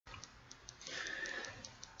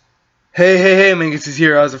Hey, Mingus is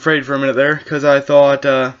here. I was afraid for a minute there, because I thought,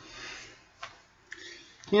 I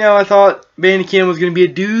thought Bandicam was going to be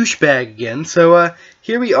a douchebag again. So,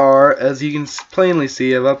 here we are. As you can plainly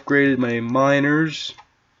see, I've upgraded my miners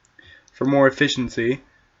for more efficiency.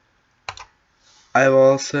 I've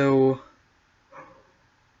also...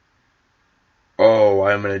 Oh,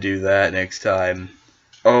 I'm going to do that next time.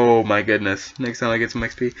 Oh my goodness. Next time I get some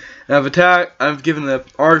XP. And I've given the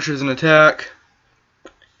archers an attack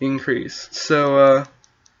increase. So,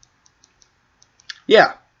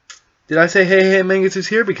 yeah. Did I say hey Mangus is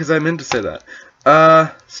here? Because I meant to say that.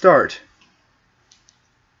 Start.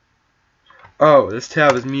 Oh, this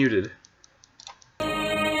tab is muted.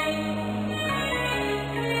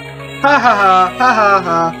 Ha ha ha ha ha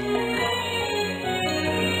ha.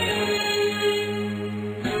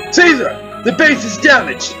 Caesar, the base is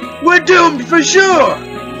damaged. We're doomed for sure!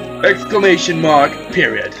 Exclamation mark,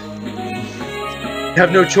 period. We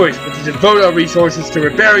have no choice but to devote our resources to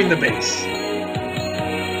repairing the base.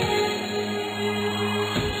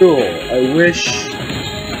 Cool. I wish...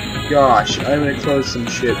 Gosh, I'm gonna close some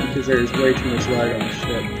shit because there's way too much lag on the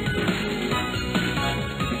ship.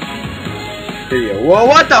 Video. Whoa,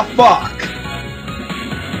 what the fuck?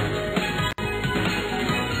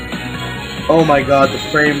 Oh my god, the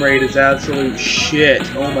frame rate is absolute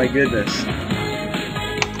shit. Oh my goodness.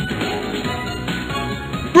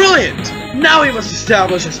 Brilliant! Now we must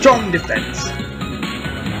establish a strong defense.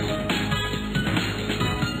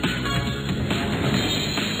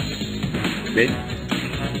 Okay.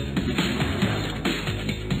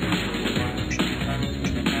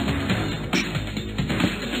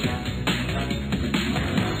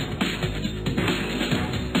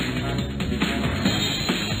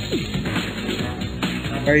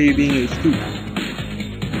 Why are you being a scoop?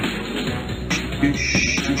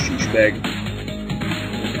 Douchebag.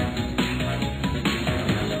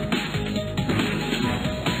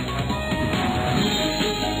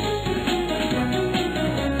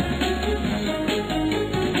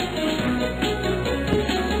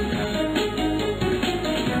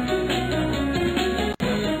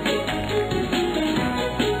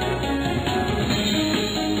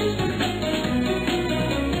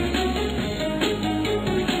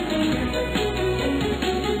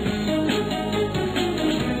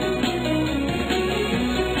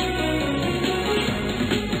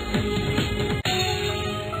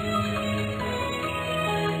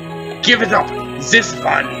 Give it up! This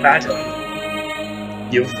fun battle!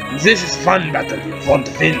 This is fun battle you won't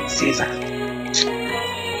win, Caesar!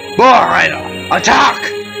 Boar Rider,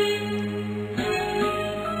 attack!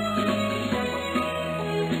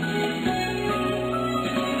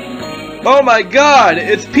 Oh my god,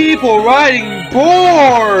 it's people riding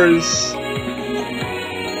boars!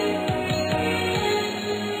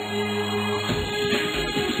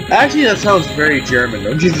 Actually, that sounds very German,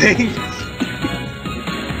 don't you think?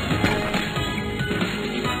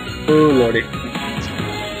 Oh lordy.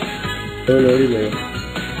 Oh lordy lord.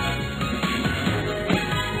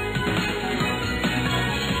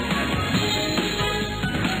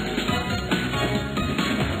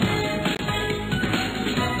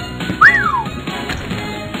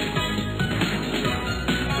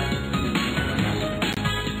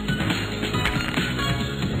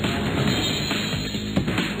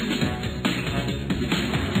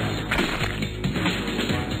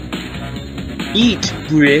 Eat,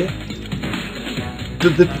 bruh.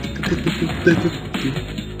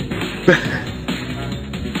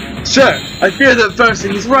 Sir, I fear that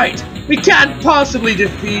Thurston is right. We can't possibly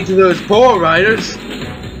defeat those boar riders.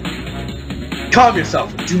 Calm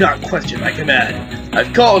yourself. Do not question my command.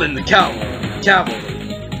 I've called in the cavalry.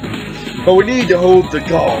 But we need to hold the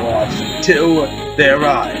Gaul off until they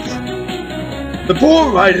arrive. The boar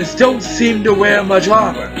riders don't seem to wear much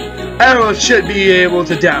armor. Arrows should be able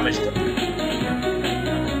to damage them.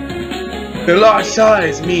 Their large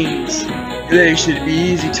size means they should be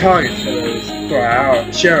easy targets for our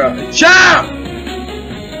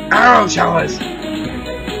arrow showers!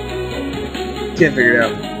 Can't figure it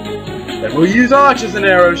out. Then we'll use archers and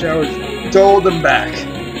arrow showers to hold them back.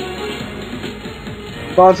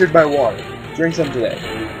 Sponsored by water. Drink some today.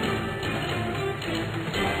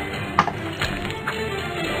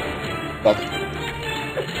 Fuck.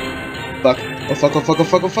 Fuck. Oh fuck, oh fuck, oh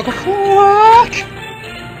fuck, oh fuck, oh fuck!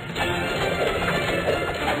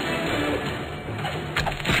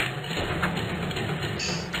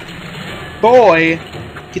 Boy,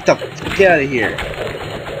 get the fuck out of here.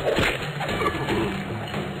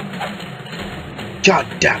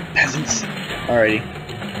 Goddamn peasants. Alrighty.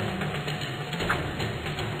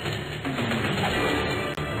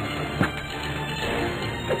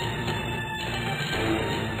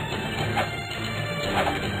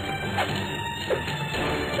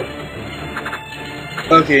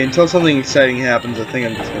 Okay, until something exciting happens, I think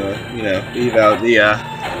I'm just gonna, you know, leave out the,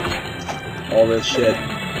 all this shit.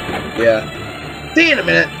 Yeah. See you in a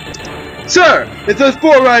minute. Sir, if those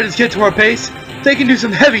bull riders get to our base, they can do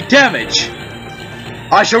some heavy damage.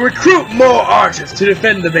 I shall recruit more archers to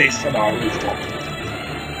defend the base from our rooftop.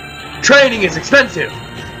 Training is expensive,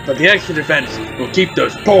 but the extra defense will keep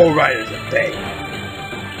those bull riders at bay.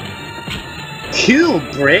 Cool,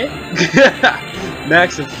 Brit.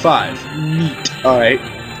 Max of 5. Neat. Alright.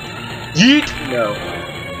 Yeet? No.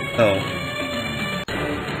 Oh.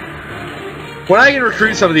 When I can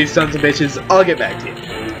recruit some of these sons of bitches, I'll get back to you.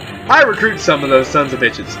 I recruit some of those sons of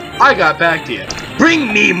bitches. I got back to you.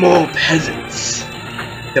 Bring me more peasants.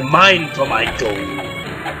 To mine for my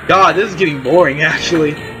gold. God, this is getting boring,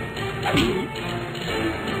 actually.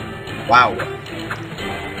 Wow.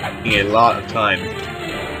 Taking a lot of time.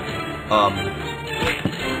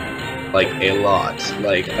 Like, a lot.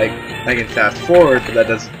 Like, I can fast forward, but that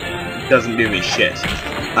doesn't do me shit.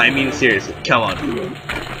 I mean, seriously, come on.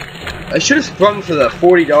 I should have sprung for the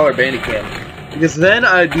 $40 Bandicam, because then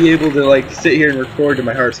I'd be able to, like, sit here and record to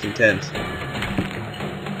my heart's content.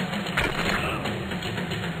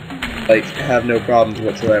 Like, have no problems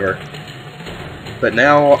whatsoever. But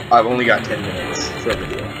now, I've only got 10 minutes for a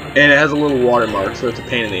video. And it has a little watermark, so it's a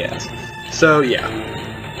pain in the ass. So, yeah.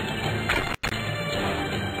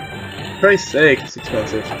 For Christ's sake, it's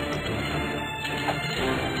expensive.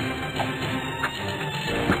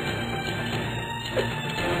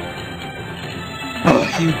 Oh,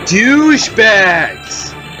 you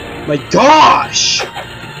douchebags! My gosh!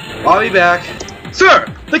 I'll be back. Sir,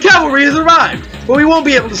 the cavalry has arrived, but we won't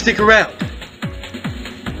be able to stick around.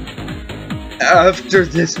 After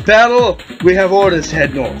this battle, we have orders to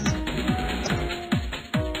head north.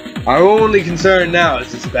 Our only concern now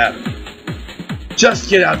is this battle. Just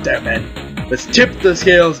get out there, men. Let's tip the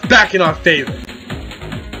scales back in our favor.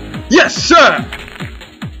 Yes, sir!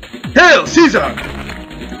 Hail Caesar!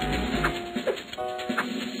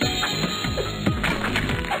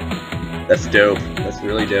 That's dope. That's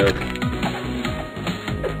really dope.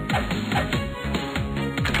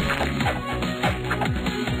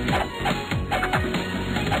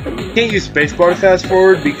 Can't use spacebar to fast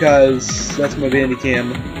forward because that's my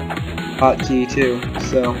Bandicam hotkey too,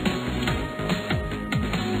 so.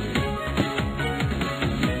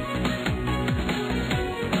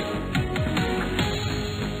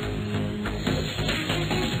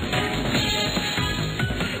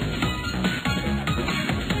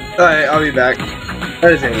 Alright, I'll be back.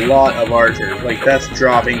 That is a lot of archers. Like, that's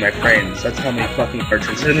dropping my frames. That's how many fucking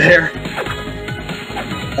archers are there.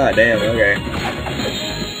 Ah, damn, okay.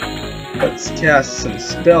 Let's cast some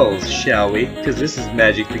spells, shall we? Because this is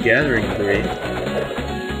Magic the Gathering 3.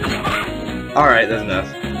 Alright, that's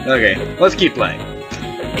enough. Okay, let's keep playing.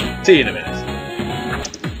 See you in a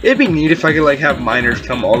minute. It'd be neat if I could, like, have miners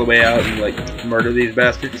come all the way out and, like, murder these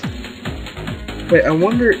bastards. Wait, I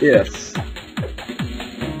wonder if...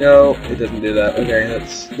 No, it doesn't do that. Okay,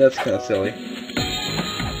 that's kind of silly.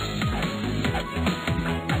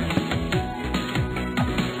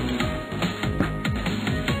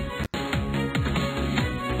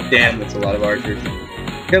 Damn, that's a lot of archers.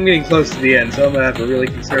 I'm getting close to the end, so I'm gonna have to really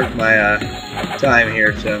conserve my time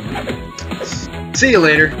here. So, see you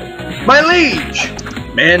later, my liege.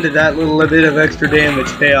 Man, did that little bit of extra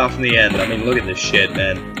damage pay off in the end? I mean, look at this shit,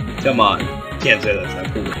 man. Come on, can't say that's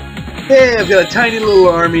not cool. Hey, I've got a tiny little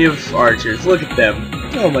army of archers. Look at them.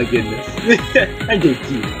 Oh my goodness. Aren't they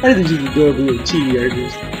cute? Aren't they just adorable little chibi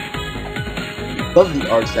archers? Love the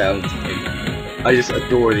art style in this game. I just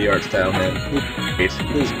adore the art style, man.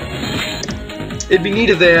 It'd be neat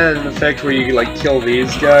if they had an effect where you could, like, kill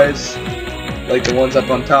these guys. Like the ones up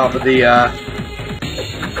on top of the,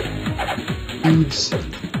 dudes.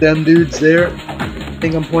 Them dudes there. I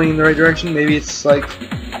think I'm pointing in the right direction. Maybe it's, like...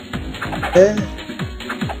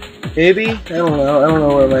 Maybe? I don't know. I don't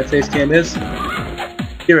know where my face cam is.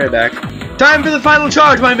 Be right back. Time for the final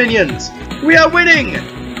charge, my minions! We are winning!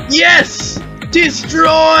 Yes!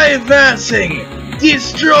 Destroy Vassing!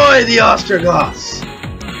 Destroy the Ostrogoths!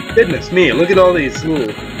 Goodness me, look at all these little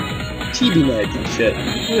chibi knights and shit.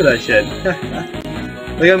 Look at that shit.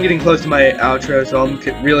 Like, I'm getting close to my outro, so I'm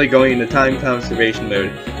really going into time conservation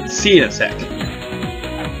mode. See you in a sec.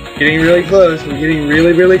 Getting really close. We're getting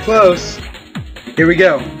really, really close. Here we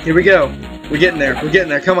go. Here we go. We're getting there. We're getting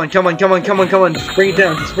there. Come on, come on, come on, come on, come on. Just bring it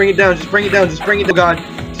down. Just bring it down. Just bring it down. Just bring it down. God.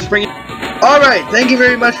 Just bring it. Alright, thank you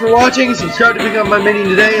very much for watching. Subscribe to become my minion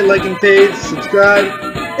today. Like and page. Subscribe.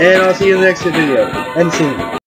 And I'll see you in the next video. And soon.